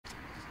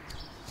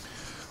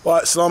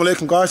Right, assalamu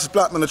alaikum guys, it's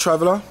Blackman the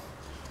Traveller.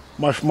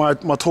 My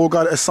tour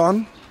guide at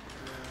Hassan.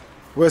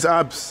 Where's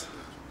Abs?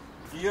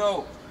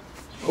 Yo!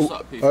 What's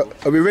up, people?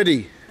 Are we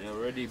ready? Yeah,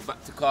 we're ready.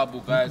 Back to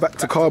Kabul, guys. Back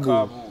to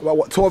Kabul. About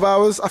what, 12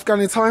 hours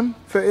Afghanistan time?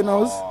 13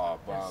 hours? Oh,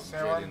 bro, I'm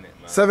dreading it,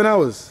 man. 7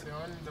 hours?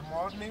 7 in the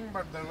morning,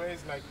 but the way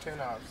is like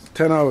 10 hours.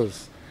 10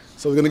 hours.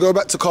 So we're going to go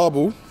back to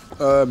Kabul.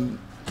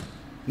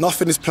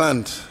 Nothing is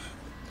planned.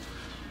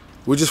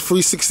 We're just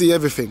 360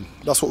 everything.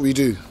 That's what we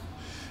do.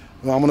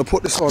 Now I'm going to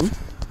put this on.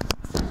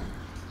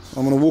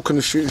 I'm going to walk in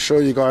the street and show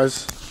you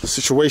guys the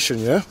situation,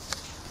 yeah?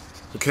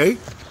 Okay?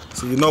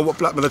 So you know what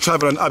Blackman the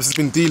Traveller and Abs has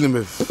been dealing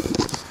with.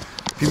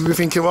 People be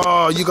thinking,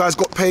 oh, you guys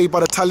got paid by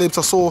the Talibs.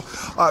 I saw,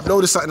 I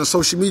uploaded something on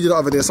social media the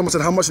other day. Someone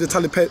said, how much did the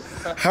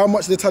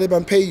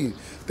Taliban pay you?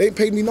 They ain't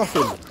paid me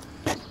nothing.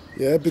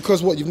 Yeah,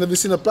 because what? You've never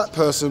seen a black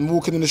person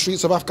walking in the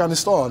streets of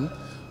Afghanistan,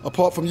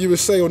 apart from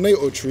USA or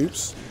NATO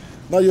troops.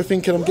 Now you're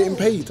thinking I'm getting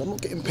paid. I'm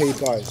not getting paid,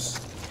 guys.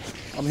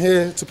 I'm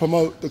here to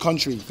promote the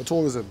country for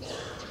tourism.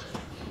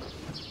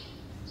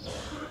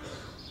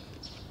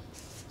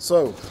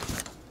 So,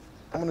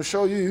 I'm going to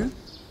show you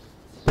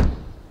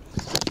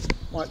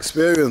my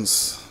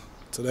experience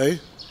today.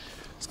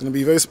 It's going to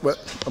be very...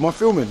 Am I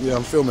filming? Yeah,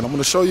 I'm filming. I'm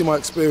going to show you my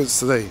experience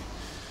today.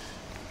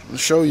 I'm going to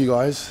show you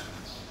guys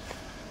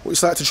what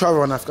it's like to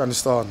travel in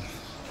Afghanistan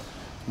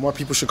and why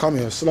people should come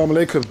here. Assalamu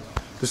alaikum.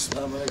 This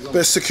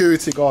best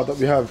security guard that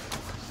we have.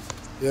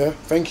 Yeah,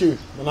 thank you.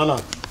 Banana.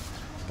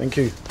 Thank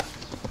you.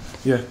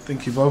 Yeah,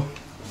 thank you, bro.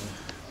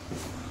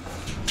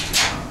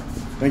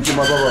 Thank you,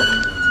 my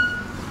brother.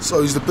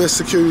 So he's the best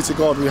security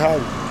guard we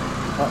have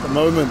at the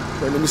moment.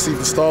 Wait, let me see if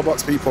the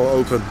Starbucks people are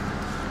open.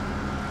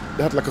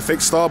 They had like a fake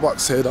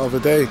Starbucks here the other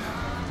day.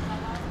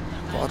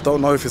 But I don't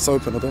know if it's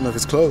open, I don't know if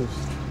it's closed.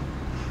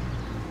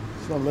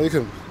 Assalamu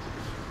alaikum.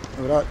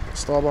 Look at that,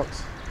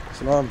 Starbucks.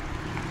 Salam.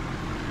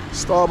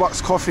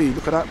 Starbucks coffee,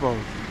 look at that, bro.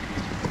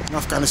 In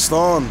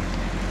Afghanistan.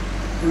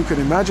 Who can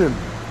imagine?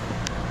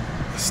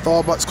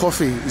 Starbucks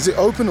coffee. Is it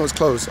open or it's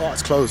closed? Oh,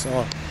 it's closed.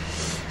 Oh.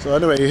 So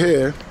anyway,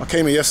 here, I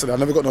came here yesterday, I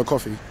never got no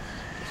coffee.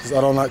 Because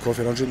I don't like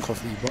coffee, I don't drink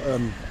coffee. But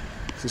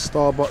it's a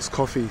Starbucks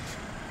coffee.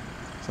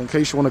 So in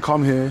case you want to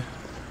come here,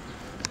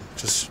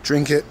 just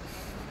drink it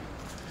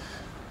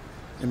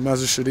in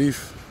Mazar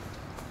Sharif.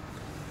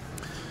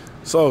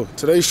 So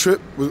today's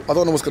trip, I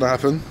don't know what's going to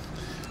happen.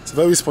 It's a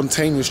very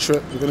spontaneous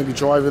trip. We're going to be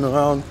driving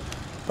around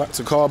back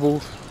to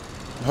Kabul.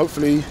 And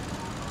hopefully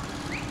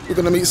we're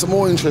going to meet some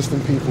more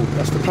interesting people.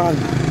 That's the plan.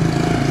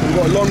 So we've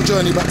got a long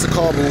journey back to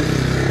Kabul.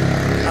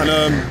 And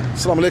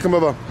Assalamu alaikum,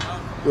 brother.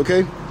 You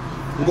okay?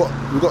 We've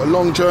got a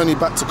long journey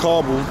back to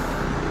Kabul.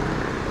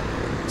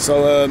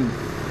 So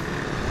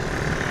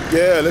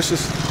yeah, let's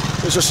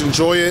just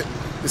enjoy it.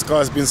 This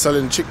guy's been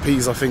selling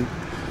chickpeas, I think.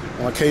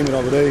 And I came in the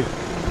other day.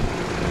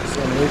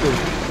 Assalamu alaikum.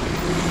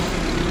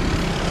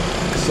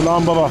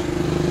 Salam, baba.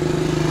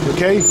 You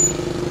okay? So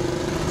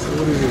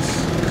what is this?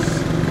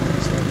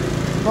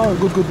 Oh,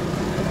 good.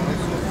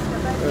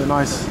 Very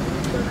nice.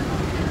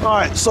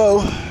 Alright, so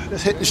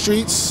let's hit the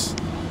streets.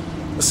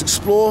 Let's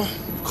explore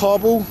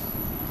Kabul.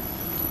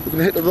 We're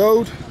gonna hit the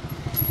road.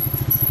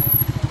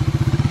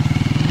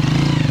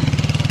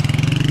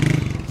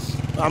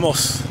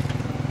 Vamos.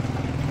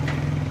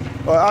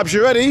 Alright, Abs,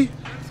 you ready?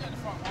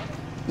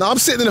 No, I'm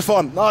sitting in the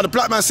front. No, the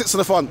black man sits in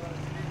the front.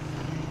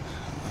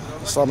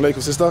 Assalamu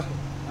alaikum, sister.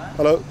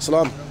 Hello,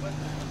 salam.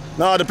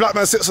 No, the black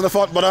man sits in the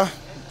front, brother.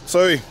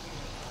 Sorry.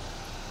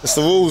 It's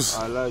the rules.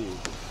 I allow you.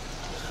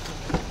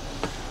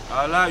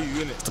 I allow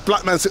you, innit? The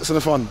black man sits in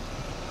the front.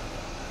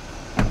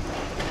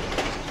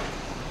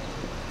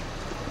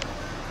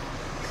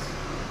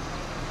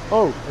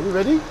 Oh, are we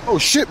ready? Oh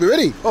shit, we're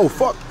ready. Oh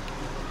fuck.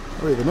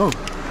 I don't even know.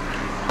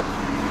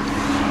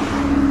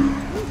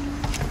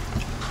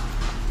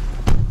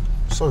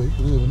 Sorry,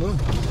 we don't even know.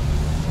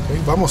 Okay,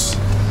 vamos.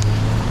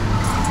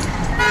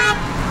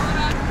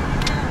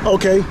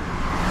 Okay.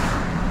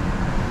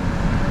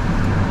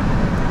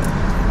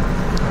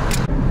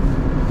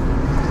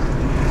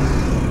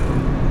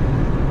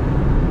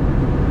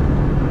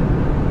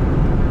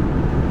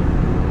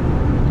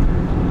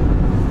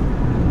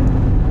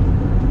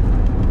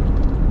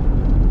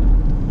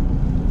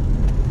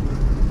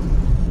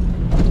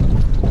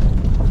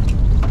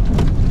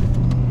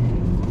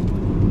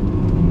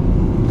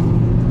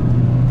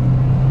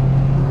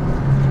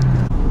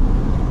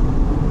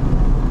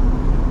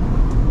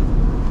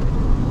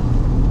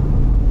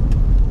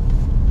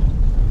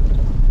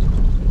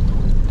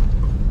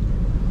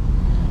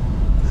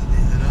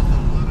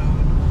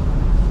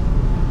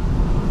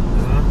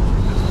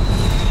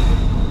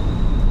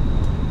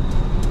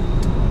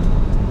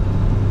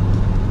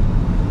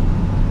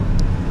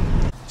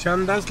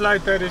 چند است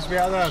لایترش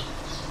بیادر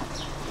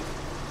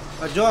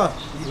جا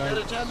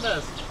لیتر چند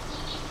است؟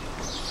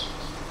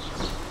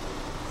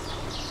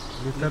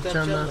 لیتر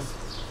چند است؟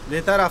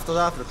 لیتر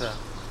 77 لیتر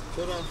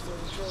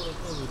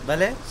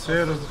بله؟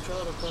 3 رو 74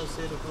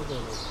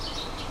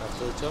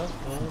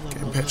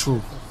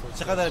 Petrol.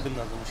 چقدر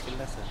بندازم مشکل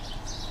نیست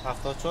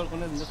 74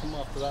 کنه دیگه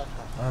ما 77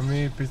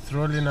 همین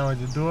پترولی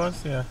 92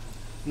 است یا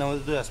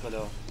 92 است بله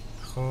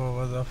خب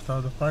از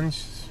 75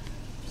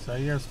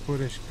 صحیح از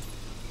پورش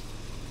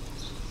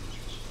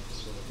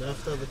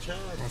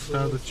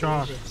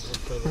 74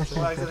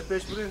 اگه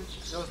پیش برین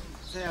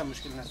سه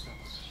مشکل نیست.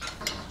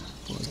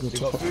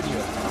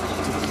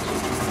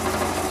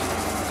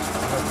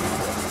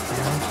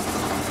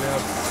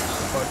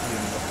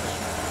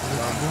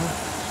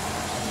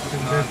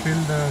 If they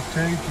fill the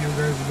tank, you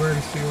guys go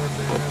and see what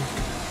they have.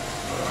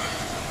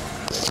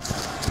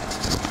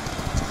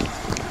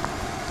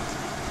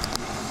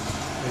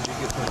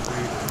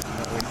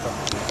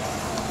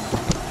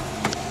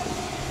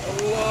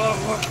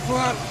 Allahu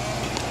Akbar.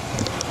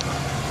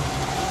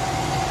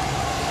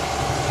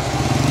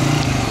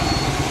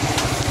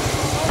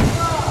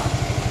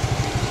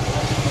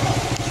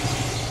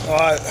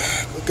 Alright,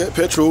 we'll get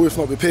petrol, if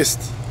not be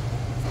pissed.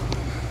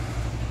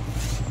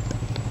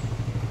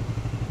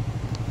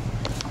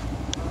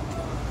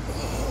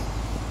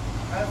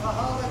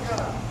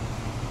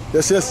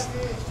 Yes.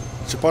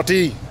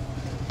 Chapati.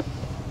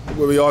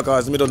 Where we are,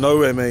 guys, in the middle of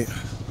nowhere, mate.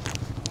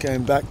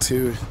 Getting back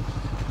to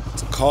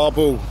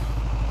Kabul.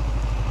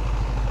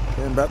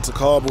 Getting back to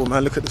Kabul,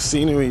 man. Look at the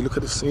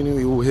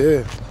scenery all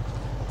here.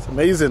 It's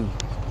amazing.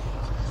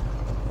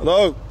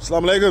 Hello,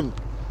 Assalamu alaikum.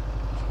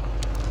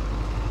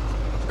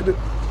 Look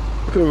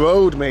at the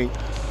road, mate.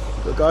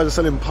 The guys are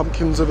selling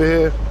pumpkins over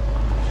here.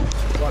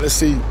 Right, let's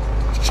see.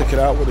 Let's check it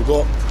out, what they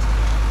got.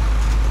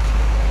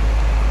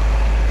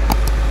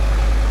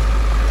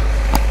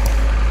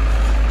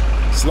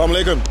 Assalamu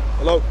alaikum.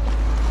 Hello.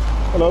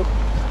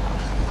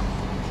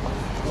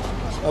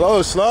 Hello,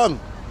 Islam.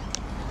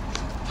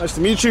 Nice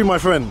to meet you, my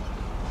friend.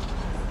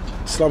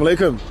 Assalamu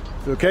alaikum.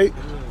 You okay?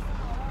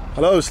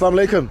 Hello, Assalamu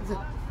alaikum.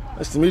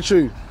 Nice to meet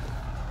you.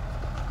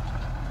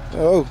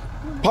 Oh,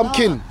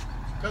 pumpkin.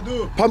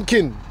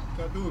 Pumpkin.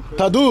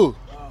 Tadu.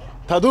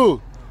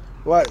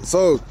 Right,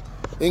 so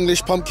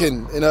English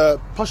pumpkin in a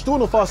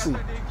Pashtun or Farsi?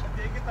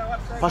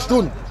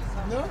 Pashtun.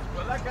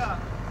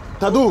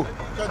 Tadu.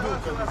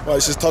 Right,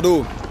 this is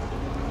Tadu.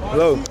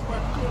 Hello.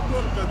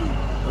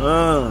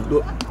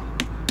 Look.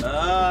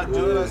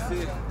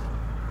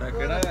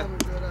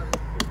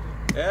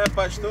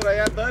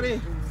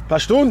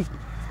 Pashtun?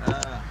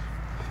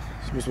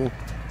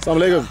 Assalamu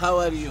alaikum. How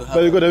are you?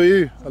 Very good, how are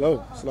you?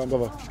 Hello. Salam,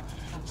 brother.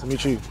 Nice to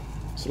meet you.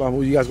 Salam.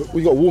 Oh, you guys,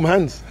 we got warm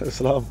hands.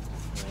 Salam.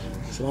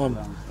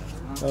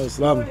 Oh,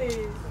 salam.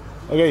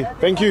 Okay,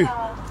 thank you.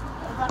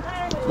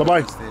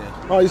 Bye-bye.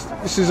 Oh,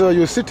 this is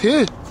your sit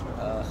here?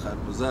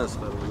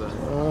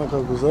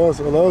 Kharbuzas,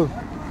 hello.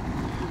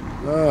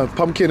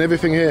 Pumpkin,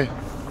 everything here.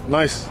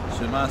 Nice.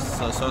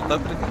 South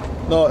Africa?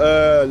 No,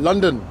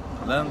 London.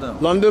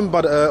 London,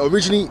 but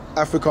originally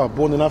Africa,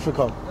 born in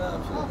Africa.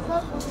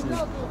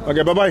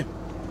 Okay, bye-bye.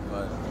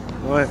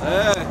 Bye.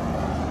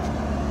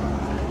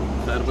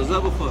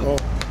 Oh.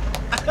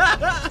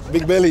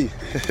 Big belly.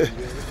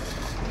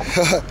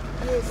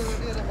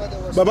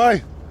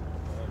 Bye-bye.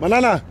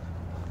 Banana.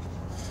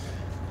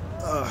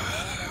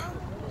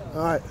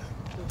 Alright.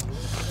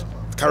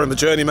 Carrying the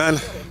journey, man.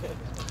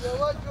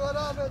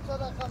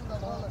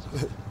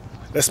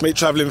 Let's make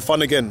travelling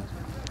fun again.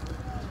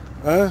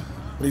 We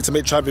need to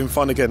make travelling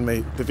fun again,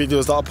 mate. The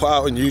videos that I put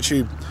out on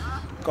YouTube,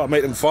 gotta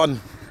make them fun.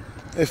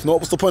 If not,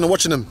 what's the point of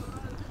watching them?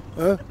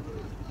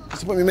 What's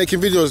the point of me making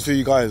videos for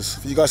you guys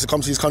to come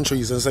to these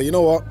countries and say, you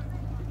know what,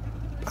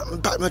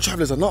 Blackman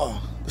Travellers are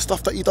not the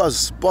stuff that he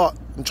does, but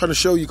I'm trying to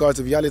show you guys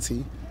the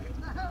reality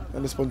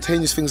and the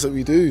spontaneous things that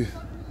we do.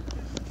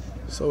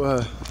 So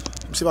let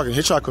me see if I can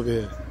hitchhike over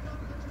here.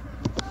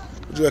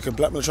 What do you reckon,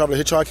 Blackman Traveller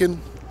hitchhiking?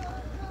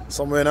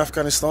 Somewhere in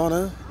Afghanistan,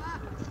 eh?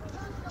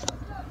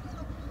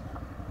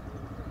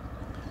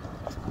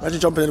 Imagine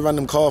jumping in a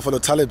random car full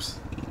of Talibs.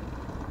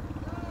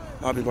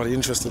 That'd be bloody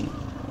interesting.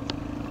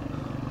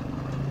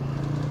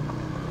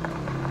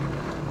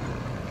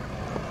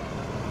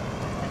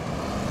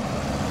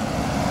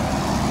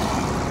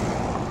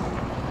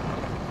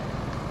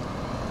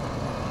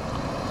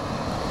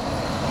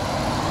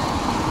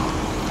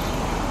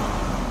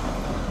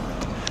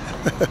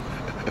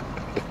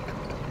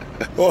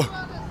 Oh,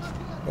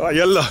 right,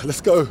 yalla,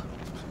 let's go.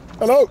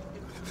 Hello.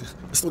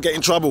 Let's not get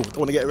in trouble. Don't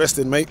want to get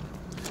arrested, mate.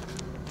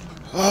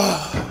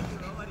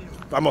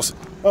 Vamos.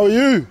 How are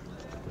you?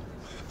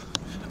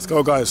 Let's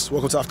go, guys.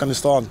 Welcome to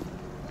Afghanistan.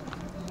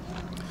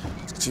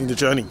 Let's continue the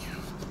journey.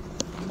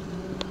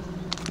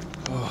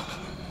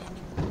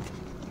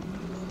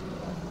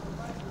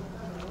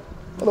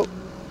 Hello.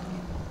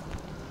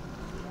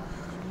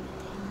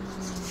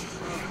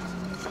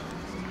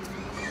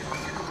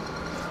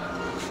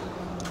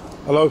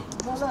 Hello.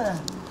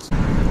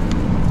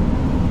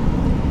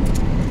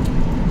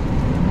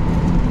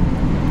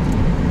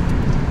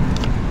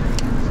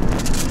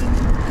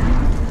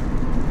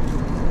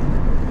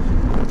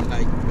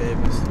 Like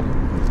babies.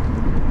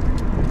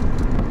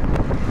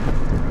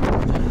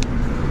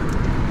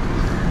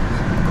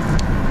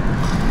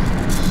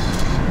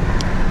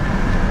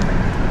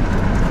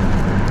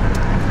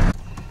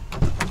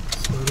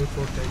 Sorry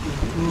for taking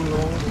too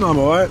long. No, I'm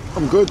alright.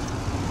 I'm good.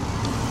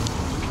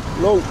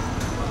 Hello.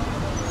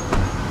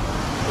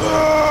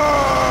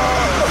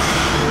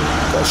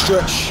 Gotta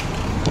stretch.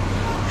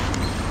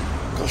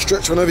 Gotta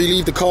stretch whenever you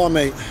leave the car,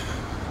 mate.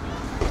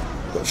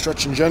 Gotta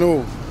stretch in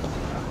general.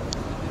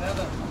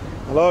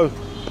 Hello.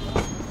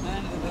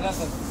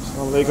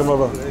 Assalamu alaikum,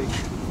 brother.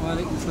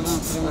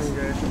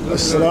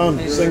 Assalam.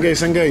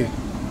 Senge.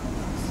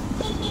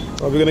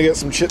 Right, we're gonna get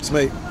some chips,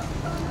 mate.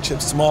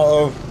 Chips,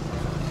 tomato,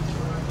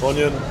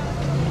 onion.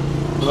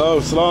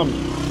 Hello, salam.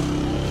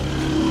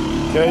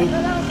 Okay.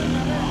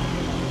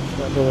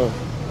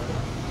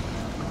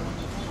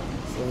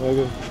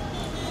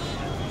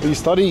 You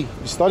study?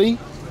 You study?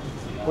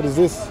 What is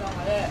this?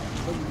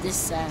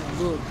 This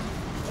book.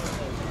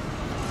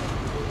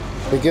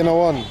 Beginner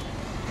one.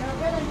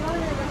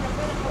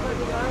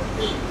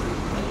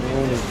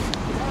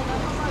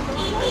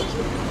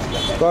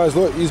 Guys,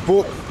 look, his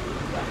book.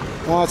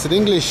 Oh, it's in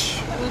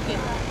English.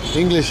 Okay.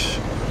 English.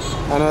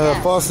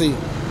 And Farsi.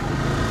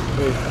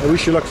 Okay. I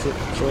wish you luck,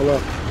 inshallah.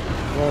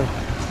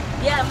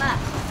 Yeah, ma.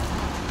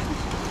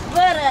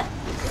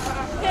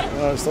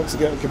 Where? Stop to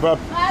get a kebab.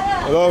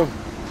 Hello.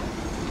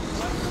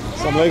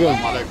 Assalamu alaikum. I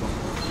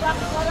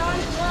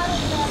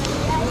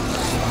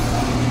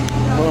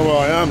don't know where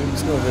I am.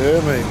 It's not over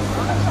here, mate.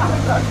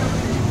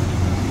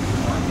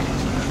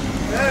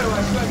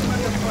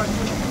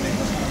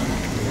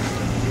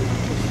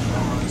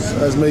 This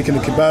guy's making a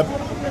kebab.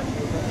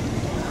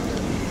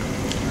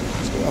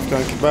 It's got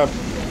Afghan kebab.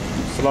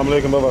 Assalamu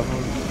alaikum, brother.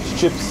 It's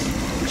chips.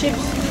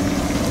 Chips.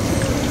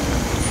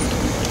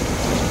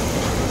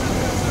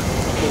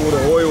 All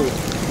the oil.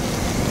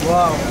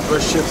 Wow.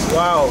 Fresh chips.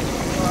 Wow.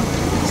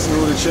 See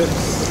all the chips.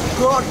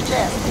 Good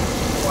chef.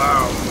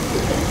 Wow.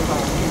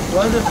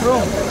 Where is it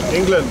from?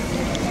 England.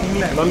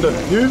 England. London.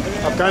 You?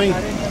 Afghani?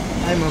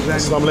 I'm Afghanistan.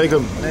 Assalamu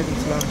alaikum.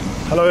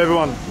 Hello,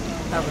 everyone.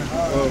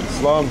 Oh,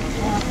 Islam.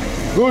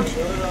 Good.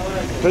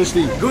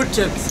 Tasty. Good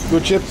chips.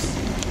 Good chips.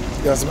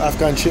 Yeah, some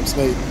Afghan chips,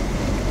 mate.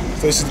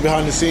 So this is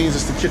behind the scenes.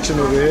 It's the kitchen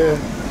over here.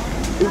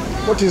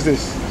 What is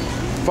this?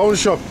 Phone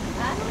shop.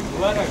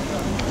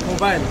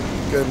 Mobile.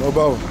 Okay,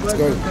 mobile. Let's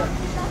go.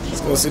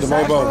 Let's go see the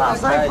mobile.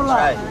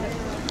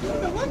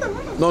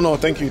 No,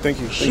 thank you.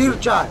 Sheer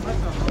chai.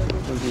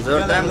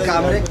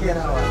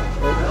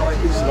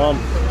 Islam.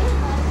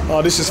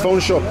 Oh, this is phone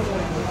shop.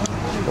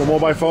 Or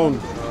mobile phone.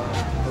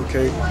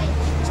 Okay.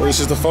 So this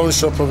is the phone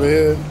shop over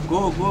here.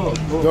 Go.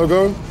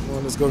 Go.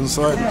 Oh, let's go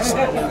inside.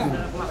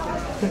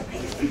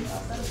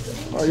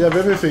 Oh, you have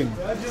everything.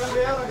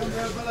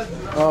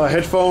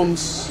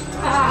 Headphones.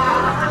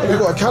 Oh, you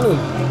got a Canon.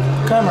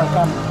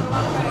 Camera.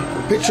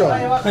 Picture.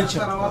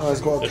 Picture. Oh,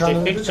 it's got a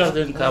Canon. Picture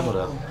then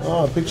camera.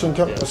 Ah, picture and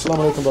camera.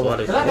 Assalamu alaikum,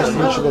 brother. Nice to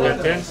meet you,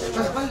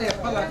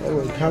 brother. Oh,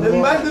 camera.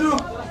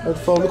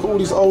 Headphone. Look at all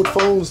these old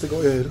phones they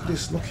got here. Look at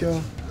this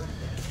Nokia.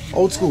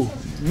 Old school.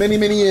 Many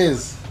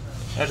years.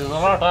 It is a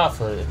lot of.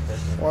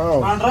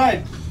 Wow.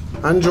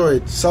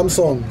 Android.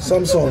 Samsung.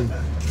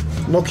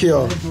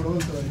 Nokia.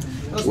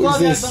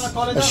 What is this?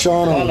 All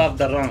Ashana. of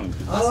the wrong.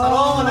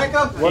 Wa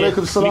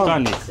alaikum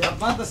salam. Mechanics.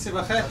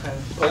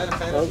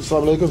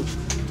 Assalamu alaikum.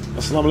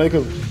 Assalamu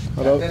alaikum.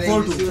 Hello.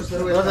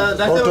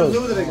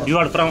 Photos. You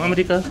are from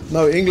America?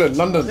 No, England,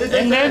 London.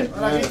 England?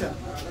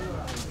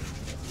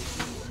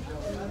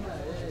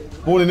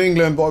 Born in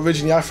England, but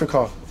originally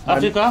Africa.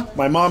 Africa?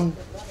 My mum,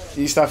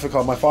 East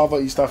Africa. My father,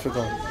 East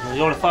Africa.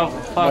 Your My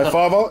father?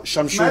 father,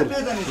 Shamshur,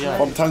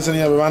 from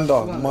Tanzania,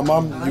 Rwanda. My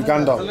mum,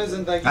 Uganda.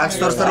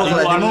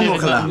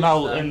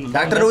 Now in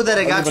Doctor,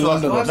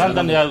 London,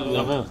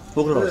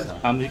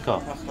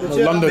 America.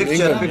 No, London,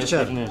 England.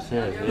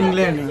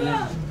 England.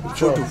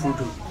 Photo.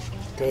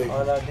 Okay.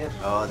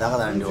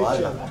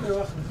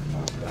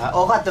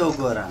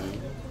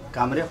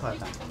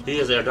 He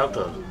is a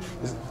doctor.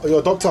 Oh, you're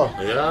a doctor?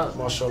 Yeah.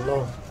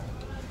 MashaAllah.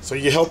 So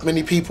you help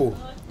many people.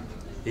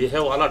 He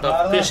have a lot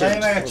of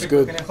patients. That's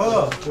good.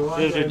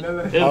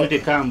 Every day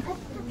come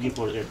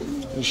before it.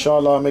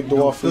 Inshallah, I make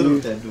dua for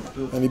you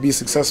and you be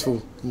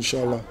successful.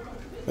 Inshallah.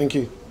 Thank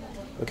you.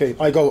 Okay,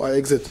 I go, I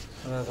exit.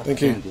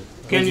 Thank you.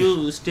 Can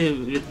you stay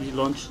with me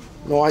lunch?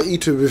 No, I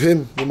eat it with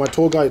him, with my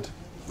tour guide.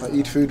 I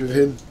eat food with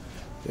him.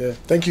 Yeah.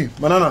 Thank you.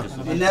 Manana.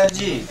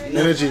 Energy.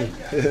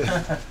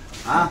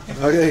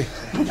 Okay.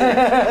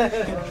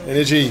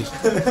 Energy.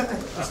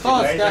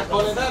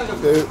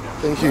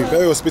 Thank you.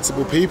 Very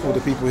hospitable people,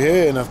 the people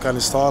here in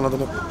Afghanistan. I don't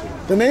know.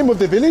 The name of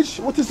the village?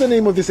 What is the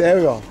name of this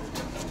area?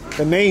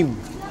 The name?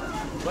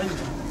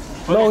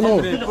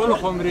 No.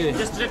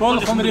 District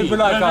province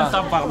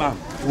of Baghlan.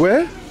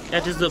 Where?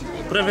 That is the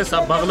province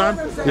of Baghlan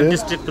and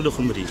district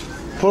Khumri.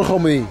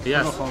 Porkhomri.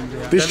 Yes.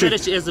 The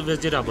District. village is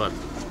Wazirabad.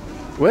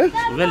 Where?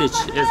 Village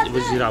is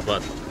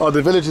Wazirabad. Oh,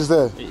 the village is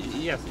there.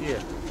 Yes,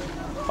 yeah.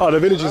 Oh, the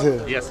village is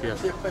here. Yes.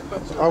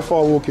 How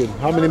far walking?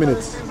 How many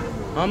minutes?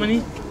 How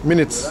many?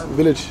 Minutes.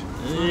 Village.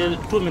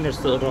 2 minutes.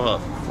 Let's go.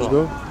 Let's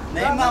go.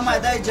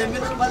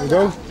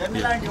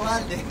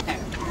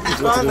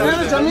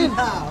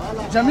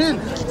 Jamil.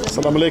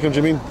 Assalamu alaikum,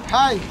 Jameen.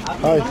 Hi.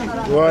 Hi.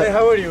 You all right?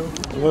 How are you?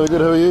 Very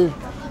good. How are you?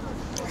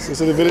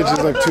 So the village is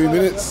like 2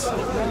 minutes. I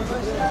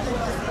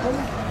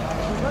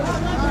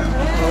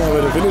don't know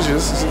where the village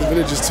is. So the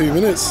village is 2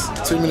 minutes.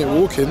 2 minute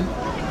walking.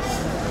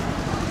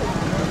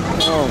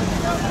 Oh.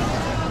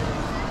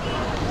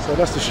 So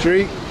that's the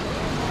street.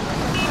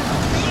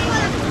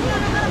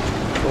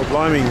 Oh,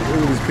 blimey, look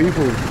at these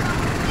people.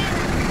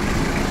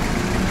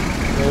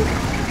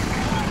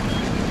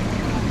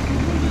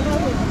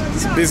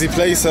 It's a busy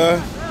place, huh?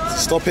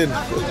 Stopping.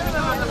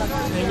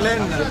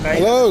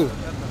 Hello.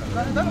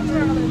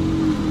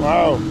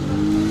 Wow.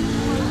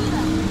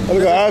 Oh,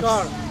 look at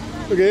Abs.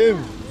 Look at him.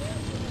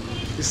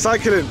 He's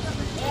cycling.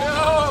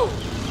 Yo!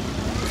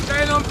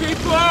 Stand on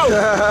people!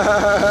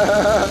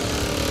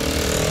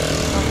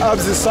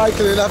 Abs is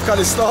cycling in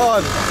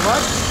Afghanistan.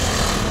 What?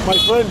 My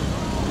friend.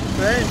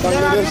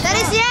 Bangladesh.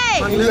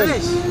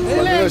 English.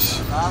 Bangladesh.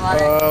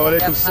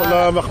 Walaikum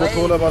salam wa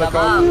rahmatullahi wa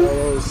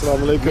barakatuh.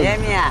 Assalamu alaikum.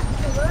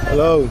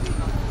 Hello.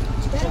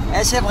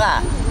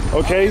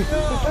 Okay.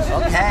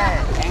 Okay,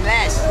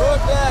 English.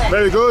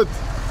 Very good.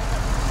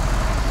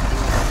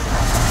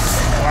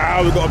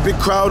 Wow, we've got a big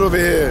crowd over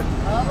here.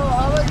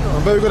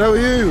 I'm very good, how are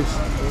you?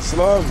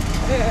 Salam.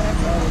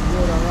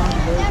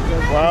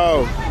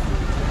 Wow.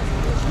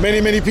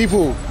 Many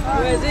people.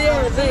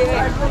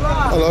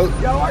 Hello.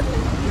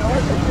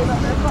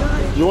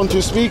 You want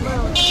to speak?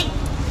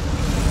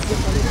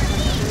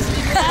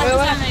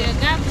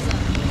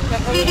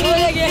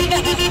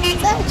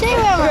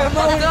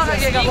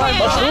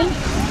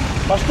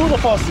 Pashto or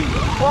Farsi?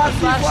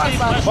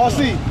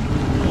 Farsi.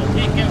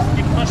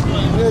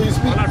 Yeah, you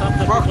speak.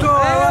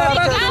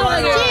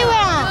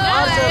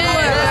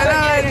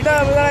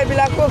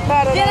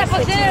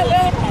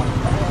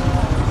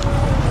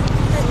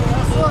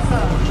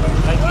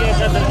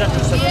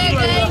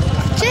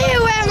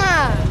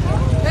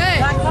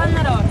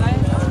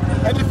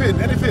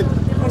 Anything.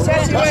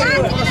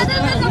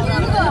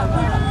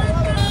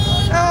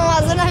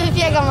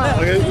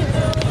 Okay.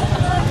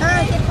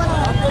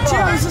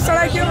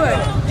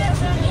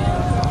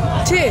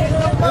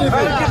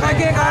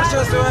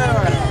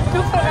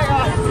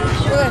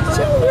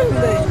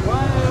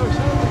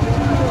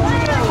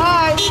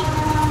 Hi.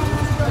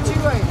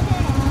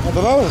 I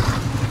don't know.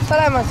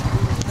 Salamat.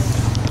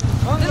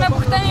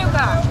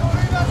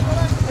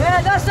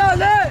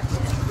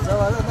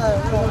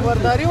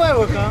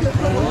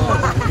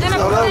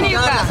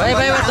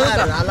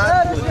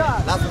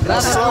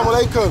 Assalamu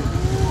alaikum.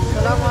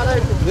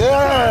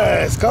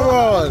 Yes, come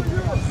on.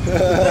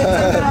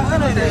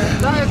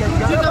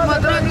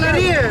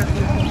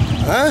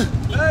 Huh?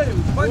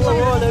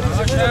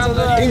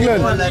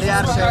 England.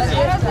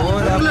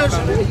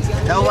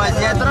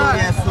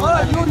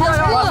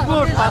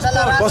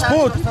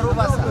 Passport.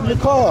 In your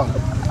car.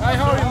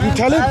 You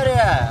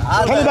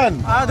Taliban?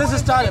 This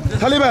is Talib.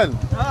 Taliban.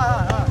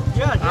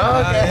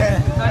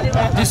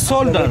 This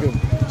soldier.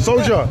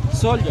 Soldier.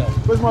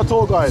 Where's my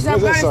tour guide?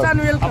 Where's that son?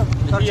 Welcome.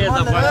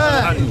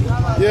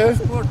 Yeah?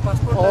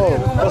 Oh,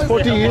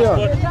 passporting here. Oh,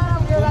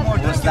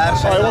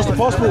 he wants the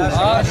passport.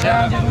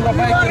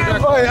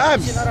 Oh, hey,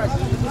 Abs.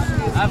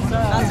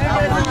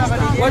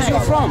 Where you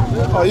from?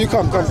 Oh, you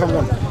come.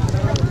 Passport?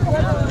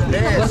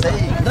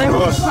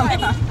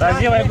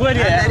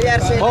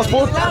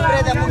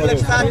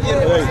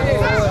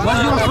 Where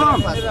you from?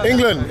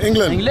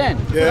 England.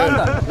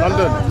 Yeah,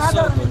 London.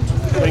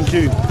 Thank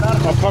you.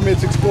 I've come here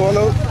to explore.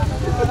 Hello.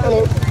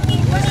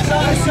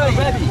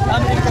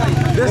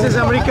 This is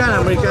American.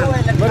 American?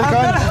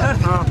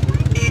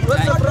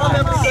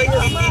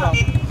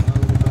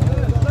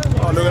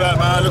 Oh, look at that,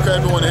 man. Look at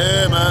everyone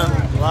here, man.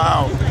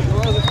 Wow.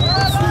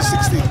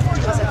 360.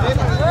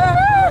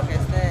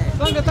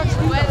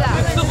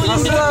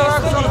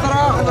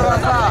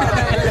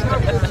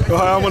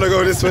 Right, I'm gonna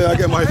go this way. I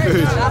get my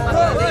food.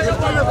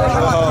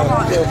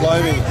 Oh,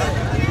 blimey.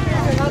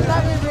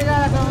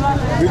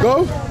 We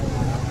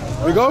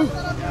go?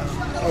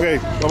 Okay,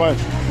 bye-bye.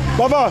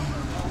 Baba,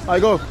 I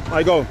go.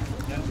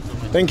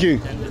 Thank you.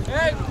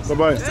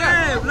 Bye-bye.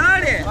 Yeah.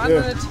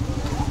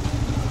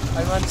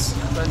 I want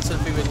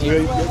selfie with you.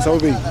 Okay,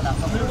 selfie.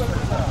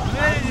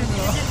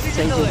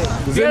 Thank you.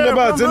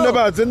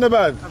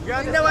 Zindabad.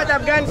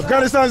 Afghanistan.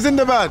 Afghanistan,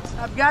 Zindabad.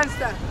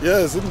 Afghanistan.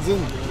 Yeah, Zin.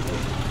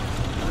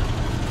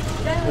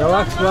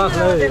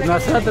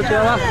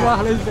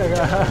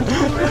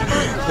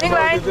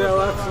 England.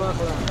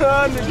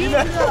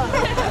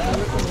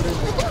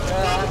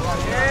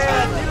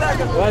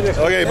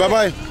 Okay,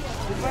 bye-bye.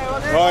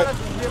 Right.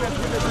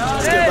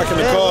 Let's get back in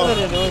the car.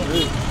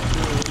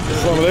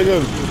 Assalamu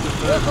alaikum.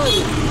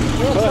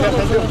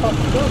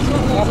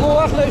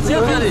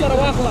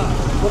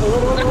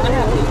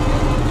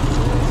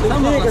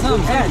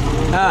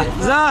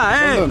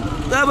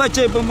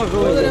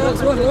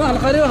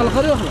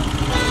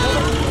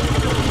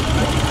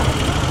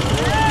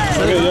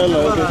 Okay,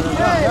 yalla.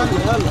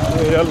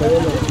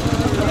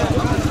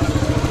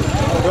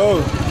 Go.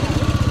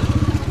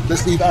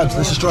 Let's leave Abs.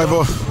 Let's just drive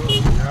off.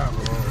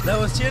 That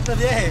was cheer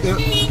today.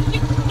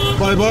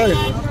 Bye. Bye.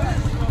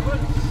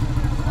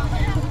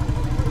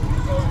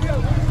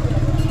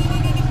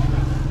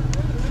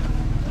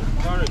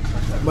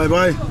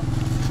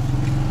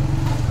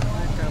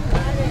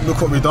 Look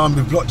what we've done.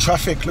 We've blocked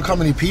traffic. Look how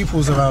many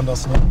people's around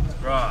us now.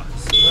 Bruh,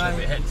 it's a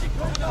bit hectic.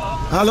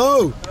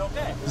 Hello.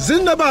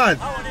 Zindabad.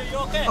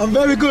 okay? I'm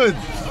very good.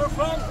 You're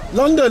from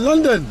London,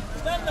 London.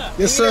 London.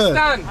 Yes, sir.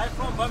 I'm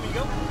from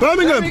Birmingham.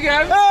 Birmingham.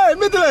 Hey,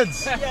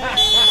 Midlands.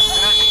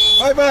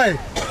 Bye bye.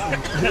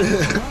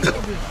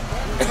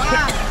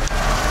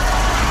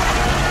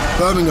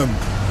 Birmingham.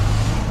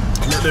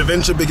 Let the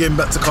adventure begin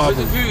back to Kabul. Where's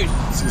the food?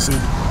 See you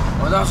soon.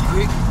 Oh, that's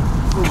quick.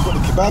 Oh, we've got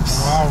the kebabs.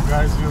 Wow,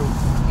 guys, you.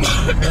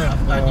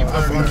 Thank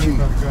you.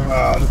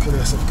 Wow, look at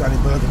this Afghani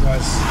burger,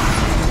 guys.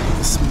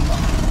 Bismillah.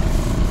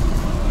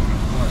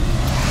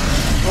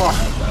 Oh.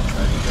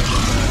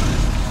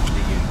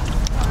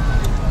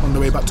 On the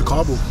way back to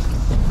Kabul.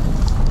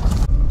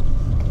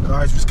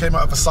 Guys, we just came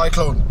out of a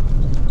cyclone.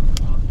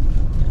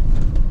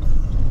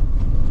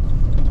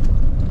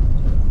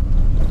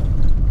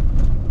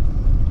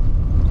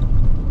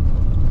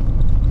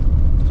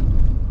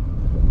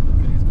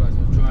 These guys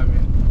are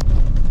driving.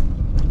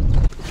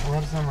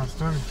 Where's my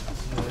story?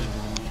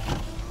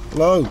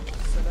 Hello.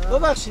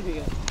 ببخشید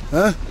دیگه.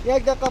 Huh?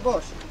 یک دقیقه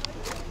باش.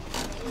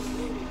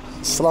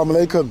 Assalamu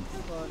alaikum.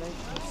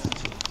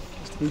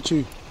 Nice to meet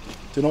you.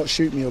 Do not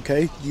shoot me,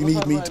 okay? You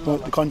need me to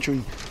promote the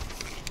country.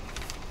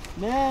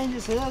 نه اینجا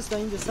صدا است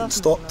اینجا صف.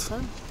 Stopped.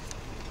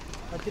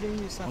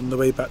 On the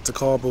way back to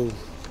Kabul.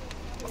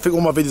 I think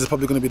all my videos are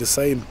probably going to be the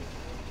same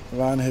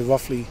around here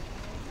roughly.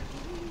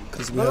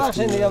 Because we have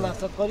ببخشید دیگه to.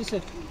 مقصد کاری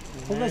شد.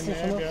 خوب هستین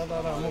شما؟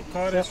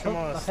 کار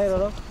شماست. بخیر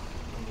آرام.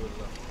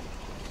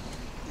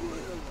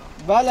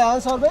 بله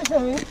انصار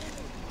بشنوید.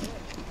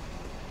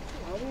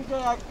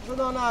 اینجا یک دو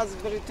دانه از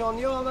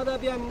بریتانیا آمده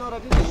بیایم اینا رو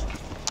ببینیم.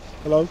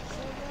 Hello.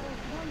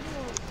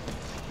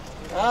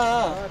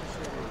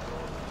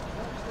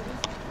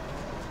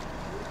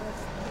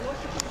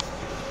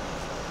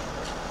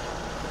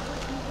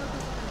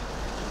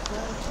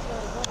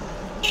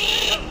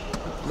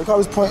 Look how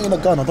he's pointing a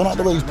gun. I don't like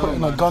the way he's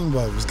pointing a gun,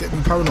 bro. He's getting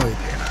me paranoid.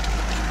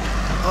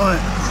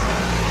 Alright.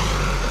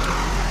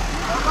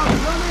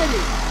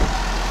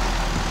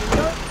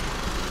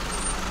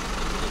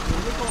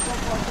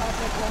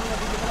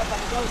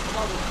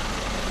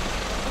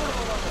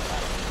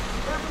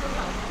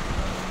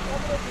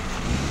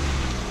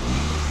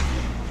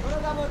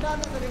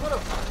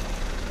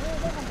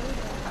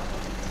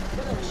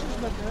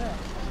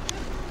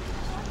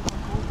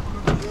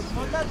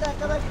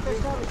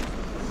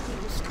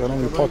 What's going on?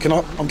 We're parking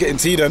up. I'm getting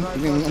tea then.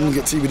 I'm gonna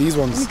get tea with these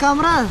ones.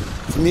 Camera.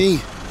 For me.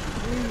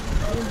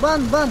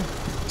 Ban. What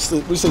do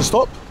you say?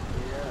 Stop?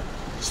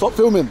 Stop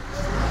filming.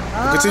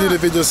 We'll continue the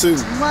video soon.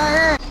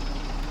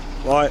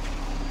 Right.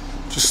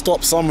 Just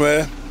stop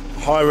somewhere.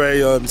 Highway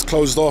it's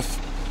closed off.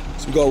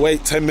 So we gotta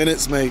wait 10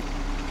 minutes, mate.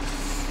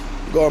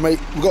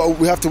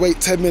 We have to wait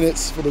 10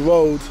 minutes for the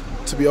road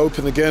to be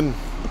open again.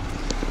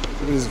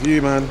 Look at this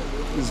view, man.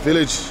 This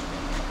village.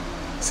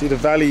 See the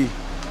valley.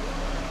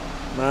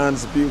 Man,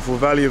 it's a beautiful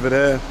valley over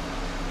there.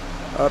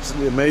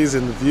 Absolutely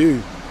amazing, the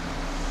view.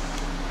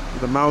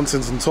 With the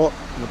mountains on top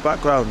in the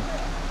background.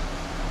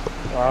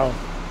 Wow.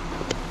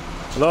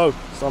 Hello.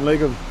 Assalamu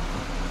alaikum.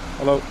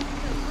 Hello.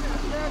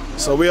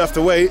 So we have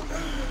to wait.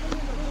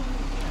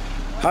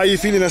 How are you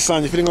feeling,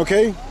 Hassan? You feeling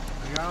okay?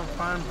 Yeah, I'm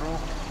fine, bro.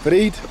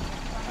 Fareed?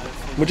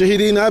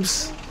 Mujahideen,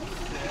 Abs?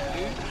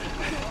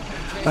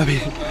 I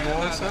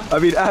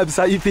mean, Abs,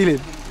 how you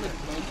feeling?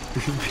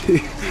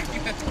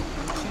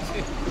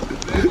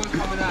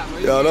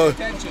 Yeah, I know.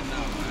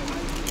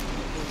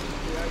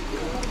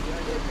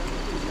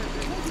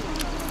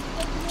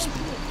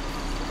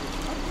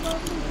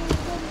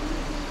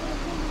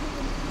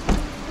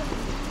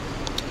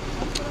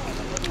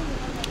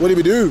 What do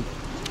we do?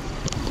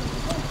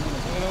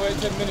 I'm gonna wait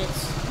 10 minutes.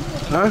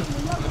 Huh?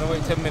 I'm gonna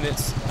wait 10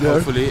 minutes, Yeah.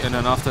 hopefully, and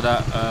then after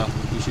that,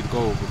 we should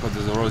go because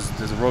there's a road.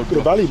 There's a road. Look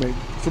at the valley, mate.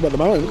 It's about the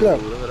mountain. Look at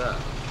that. Look at that.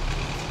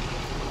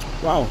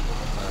 Wow.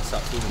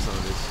 Stop filming some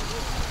of this.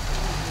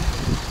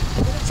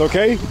 It's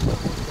okay?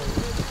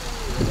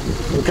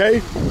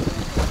 Okay?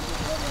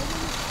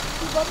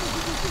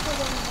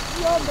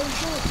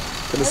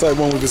 Gonna say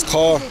one with his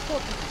car.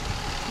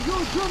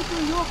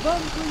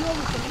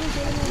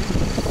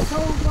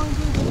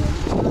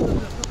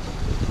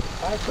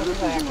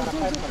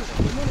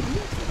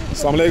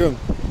 Assalamu alaikum.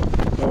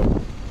 No.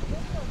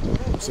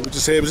 So we're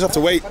just here, we just have to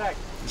wait.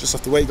 We just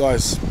have to wait,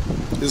 guys.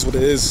 It is what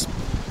it is.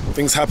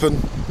 Things happen.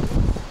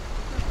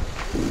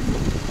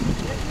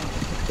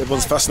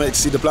 Everyone's fascinated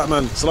to see the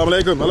Blackman. Assalamu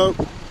alaikum, hello.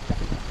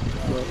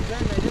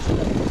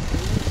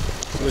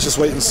 So let's just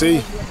wait and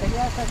see.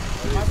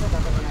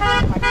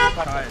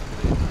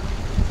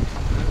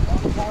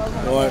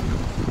 Alright.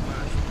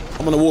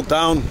 I'm gonna walk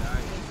down.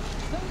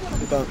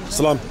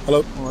 Salam,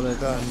 hello.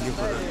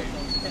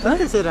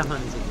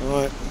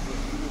 Alright.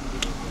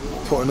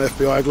 Put on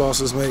FBI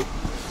glasses, mate.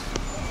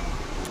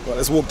 Right,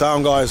 let's walk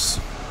down, guys.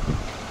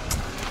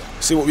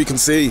 See what we can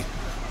see.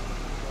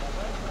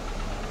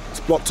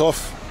 It's blocked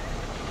off.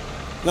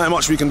 Not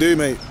much we can do,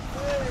 mate.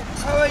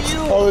 How are you?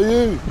 How are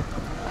you?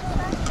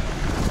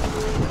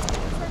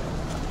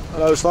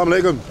 Hello, assalamu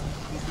alaikum.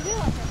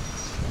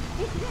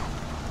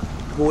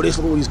 Look at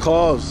all these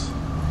cars.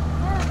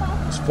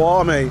 It's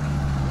far, mate.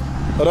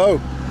 Hello.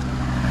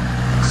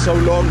 So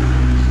long.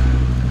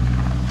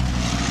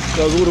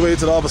 Goes all the way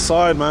to the other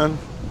side, man.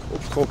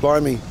 God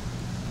blimey.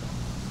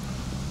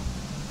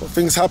 But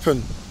things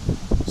happen.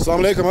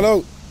 Assalamu alaikum,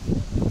 hello.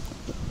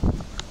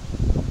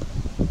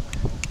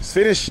 It's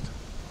finished.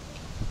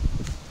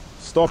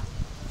 Stop.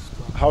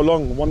 How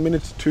long? 1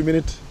 minute, 2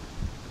 minutes?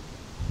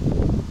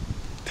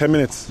 10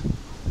 minutes.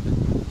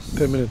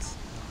 10 minutes.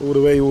 All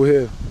the way, all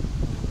here.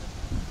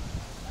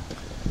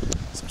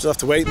 So just have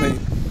to wait, mate.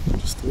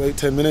 Just wait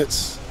 10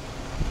 minutes.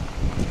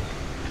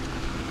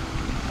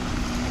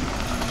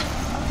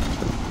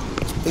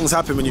 Things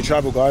happen when you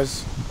travel,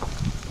 guys.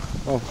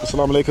 Oh,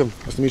 assalamu alaikum.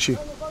 Nice to meet you.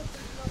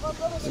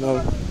 You know,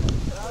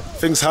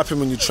 things happen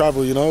when you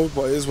travel, you know,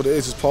 but it is what it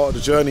is. It's part of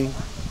the journey.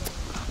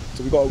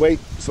 So we gotta wait.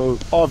 So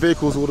our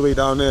vehicle's all the way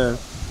down there,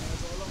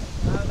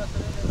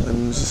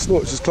 and it's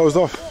just closed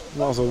off.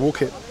 Might as well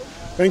walk it.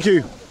 Thank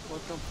you.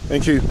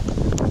 Thank you.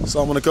 So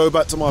I'm gonna go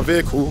back to my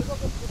vehicle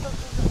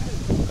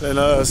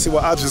and see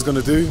what Abs is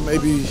gonna do.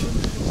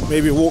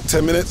 Maybe walk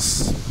 10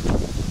 minutes.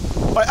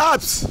 Hey,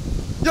 Abs!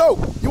 Yo,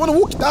 you wanna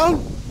walk it down?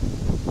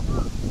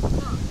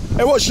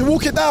 Hey, what, should we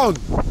walk it down?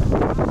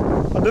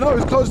 I don't know,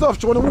 it's closed off.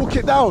 Do you want to walk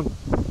it down?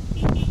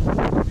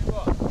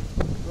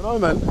 I don't know,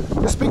 man.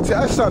 Just speak to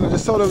Hassan and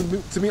just tell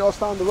them to meet us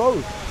down the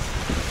road.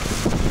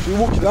 Should we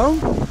walk it down?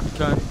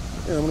 Okay.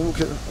 Yeah, I'm going to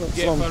walk it.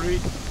 Get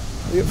Farid.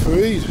 Get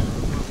Farid.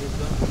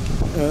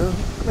 Yeah.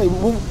 Hey,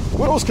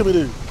 what else can we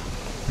do?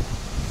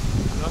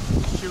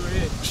 Shoot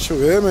here. Shoot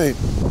here, mate.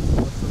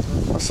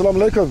 Assalamu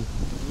alaikum.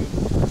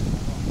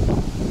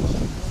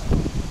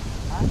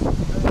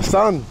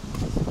 Hassan.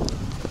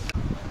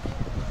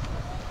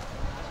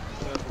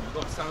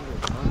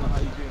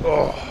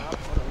 Oh.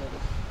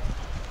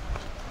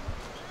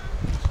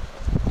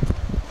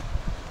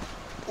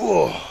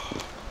 Oh.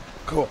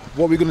 God.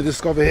 What are we going to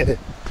discover here?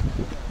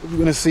 What are we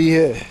going to see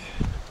here?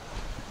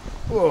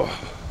 Oh.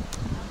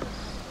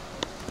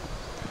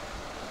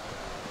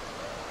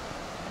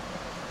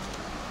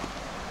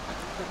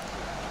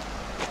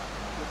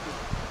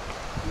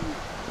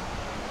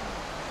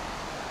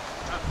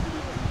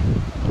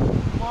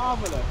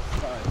 Marvelous,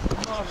 guys.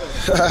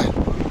 Marvelous.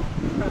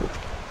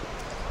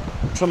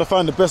 Trying to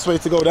find the best way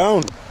to go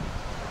down.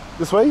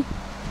 This way? Yeah,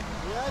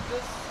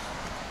 this.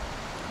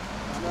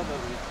 Another way.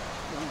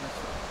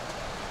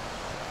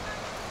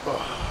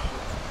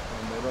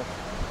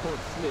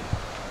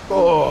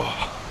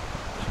 Oh.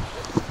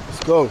 Let's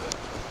go.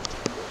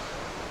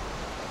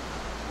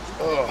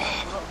 Oh.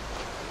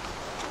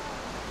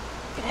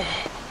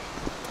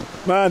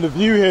 Man, the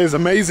view here is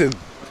amazing.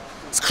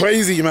 It's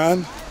crazy,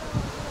 man.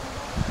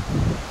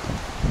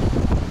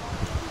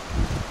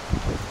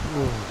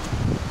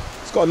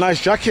 He's got a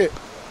nice jacket.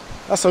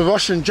 That's a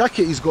Russian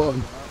jacket he's got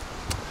on.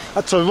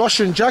 That's a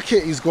Russian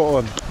jacket he's got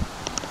on.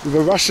 With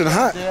a Russian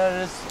hat.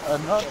 There is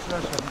not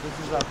Russian, this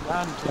is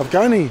Afghan.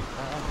 Afghani.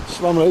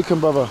 Assalamu alaikum,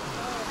 brother.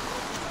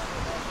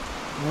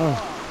 Oh.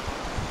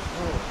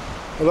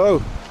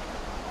 Hello.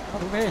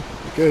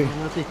 Okay.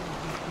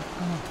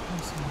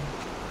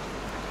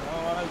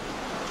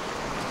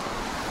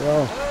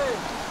 Wow.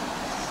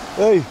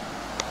 Hey.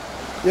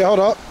 Yeah, hold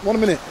up. 1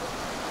 minute.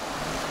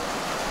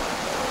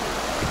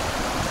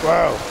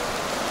 Wow.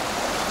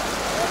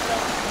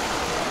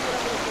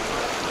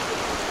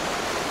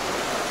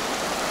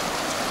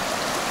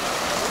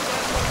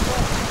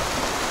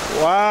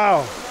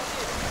 Wow.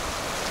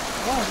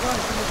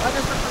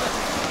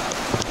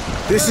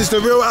 This is the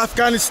real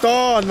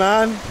Afghanistan,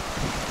 man.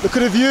 Look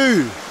at the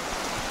view.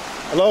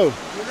 Hello.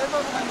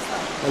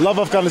 I love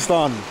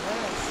Afghanistan.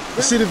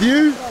 You see the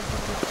view?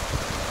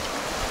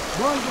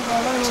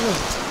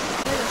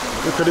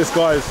 Look at this,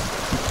 guys.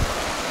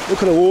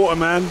 Look at the water,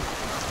 man.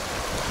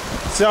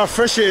 See how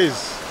fresh it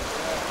is.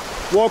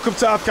 Welcome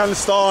to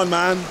Afghanistan,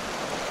 man.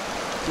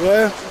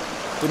 Yeah?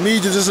 The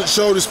media doesn't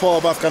show this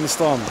part of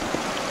Afghanistan.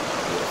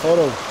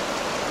 Photo.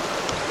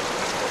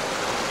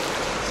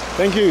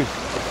 Thank you.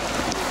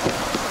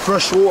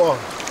 Fresh water.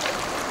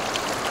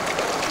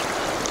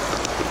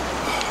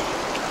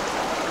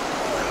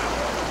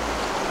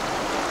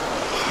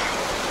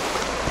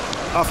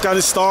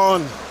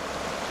 Afghanistan.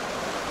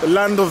 The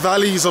land of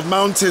valleys, of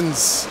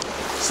mountains.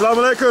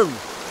 Assalamu alaikum.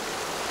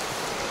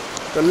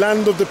 The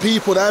land of the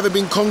people that haven't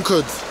been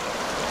conquered.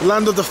 The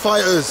land of the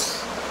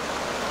fighters.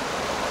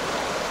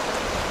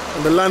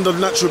 And the land of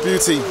natural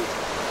beauty.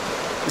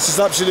 This is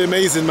absolutely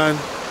amazing, man.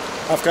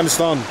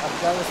 Afghanistan.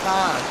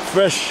 Afghanistan.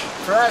 Fresh.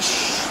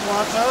 Fresh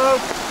water.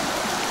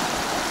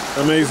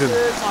 Amazing.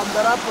 This is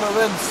Andhra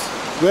province.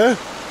 Where?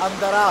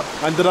 Andhra.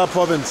 Andhra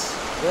province.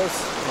 Yes.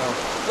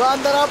 So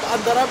Andhra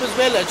is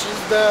village.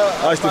 Is the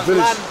It's the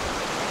village.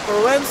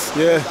 province.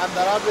 Yeah.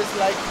 Andhra is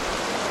like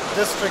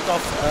district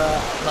of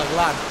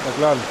Blackman.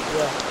 Blackman.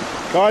 Yeah.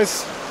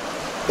 Guys,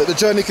 let the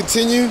journey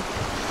continue.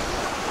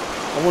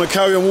 I want to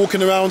carry on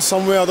walking around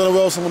somewhere. I don't know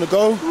where else I want to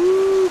go.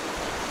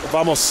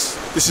 Vamos.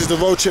 This is the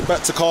road trip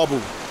back to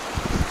Kabul.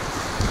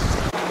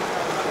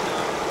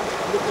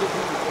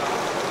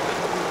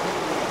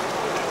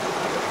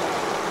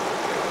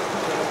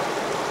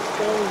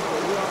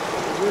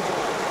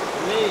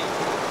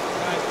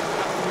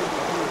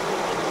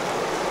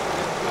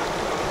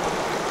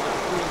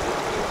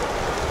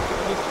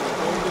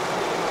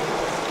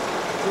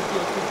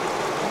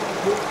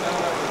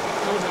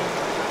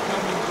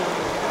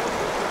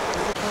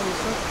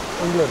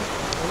 England.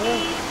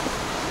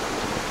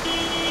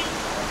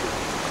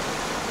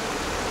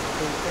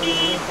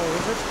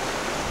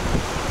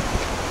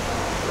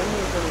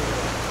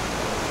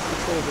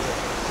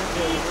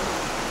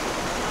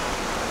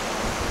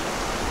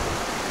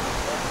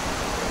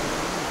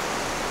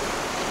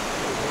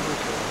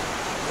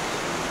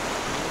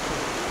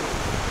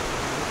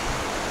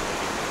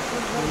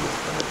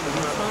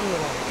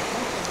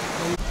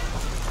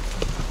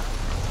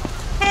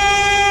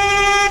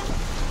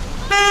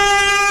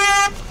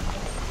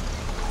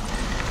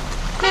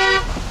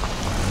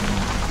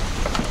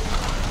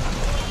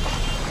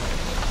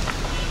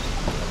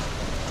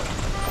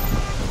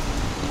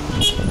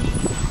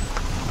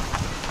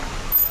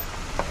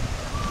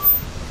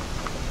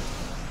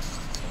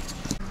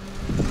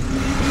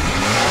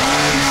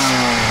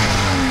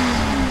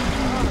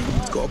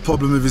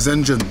 Problem with his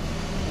engine.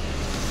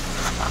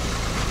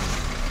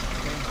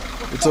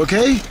 It's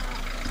okay?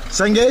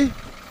 Senge?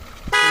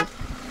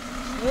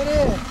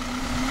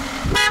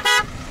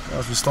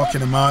 Guys, we're stuck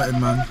in the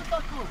mountain, man.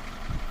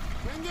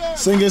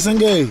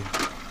 Senge.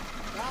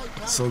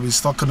 So we're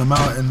stuck in the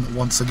mountain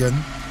once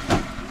again.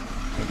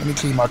 Let me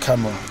clean my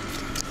camera.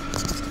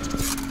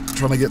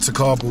 Trying to get to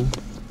Kabul.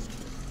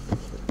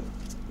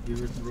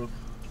 Give it, bro.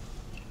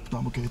 No,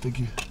 I'm okay, thank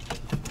you.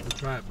 I'll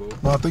try it, bro.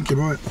 No, thank you,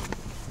 right.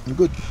 I'm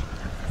good.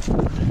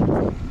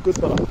 Good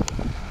fella.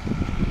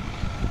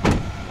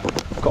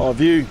 Got our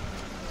view. Hey,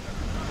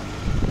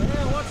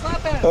 what's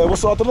happening?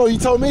 What's up? I don't know. You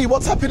tell me.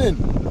 What's happening?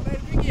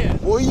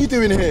 What are you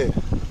doing here?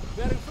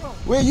 Where are you from?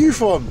 Where are you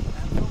from?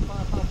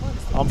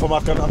 I'm from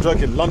Afghanistan. I'm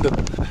joking. London.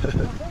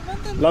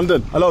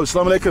 London. Hello.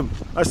 Assalamu alaikum.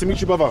 Nice to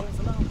meet you, brother.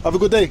 Have a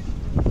good day.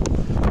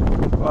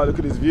 Wow, look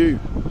at this view.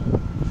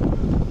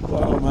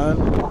 Wow, man.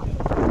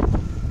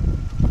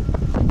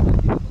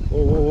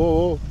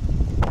 Whoa.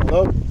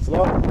 Hello.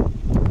 Salam.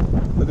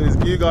 Look at this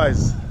view,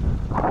 guys.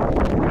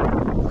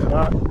 Look at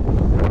that.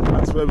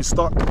 That's where we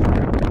stuck.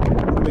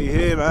 We're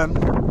here, man.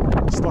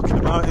 Stuck in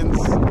the mountains.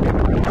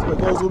 So it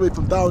goes all the way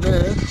from down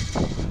there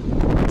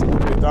to all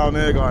the way down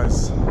there,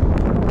 guys.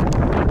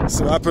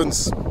 See what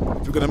happens. If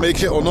we're gonna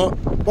make it or not.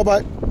 Bye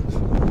bye.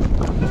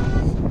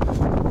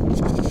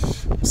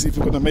 See if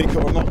we're gonna make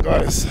it or not,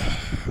 guys.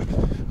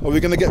 Are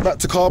we gonna get back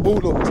to Kabul?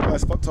 Look, this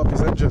guy's fucked up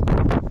his engine.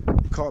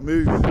 He can't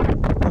move.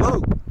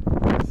 Hello.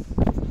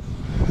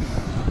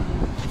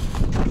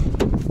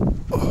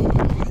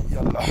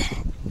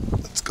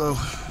 Let's go.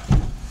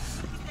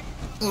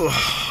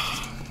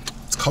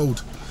 It's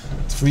cold.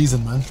 It's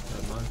freezing, man.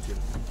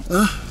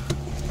 Huh?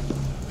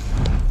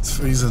 It's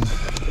freezing.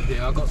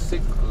 Yeah, I got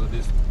sick because of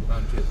this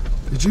mountain.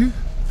 Did you?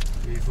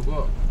 Yeah, you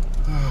forgot.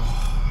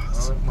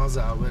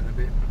 I went a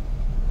bit.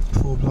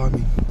 Poor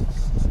blimey.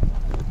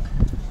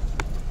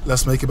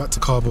 Let's make it back to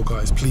Kabul,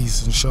 guys.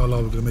 Please,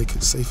 inshallah, we're gonna make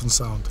it safe and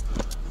sound.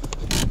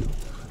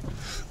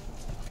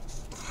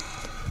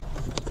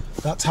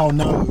 That's how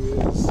narrow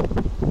it is.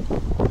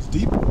 It's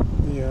deep.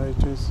 Yeah,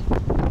 it is.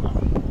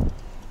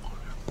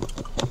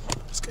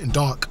 It's getting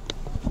dark.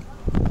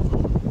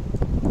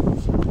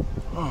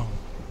 Oh.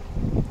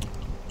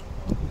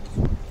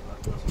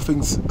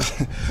 Things.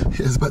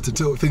 It's about to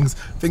tilt.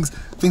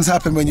 Things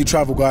happen when you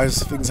travel,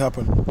 guys. Things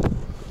happen.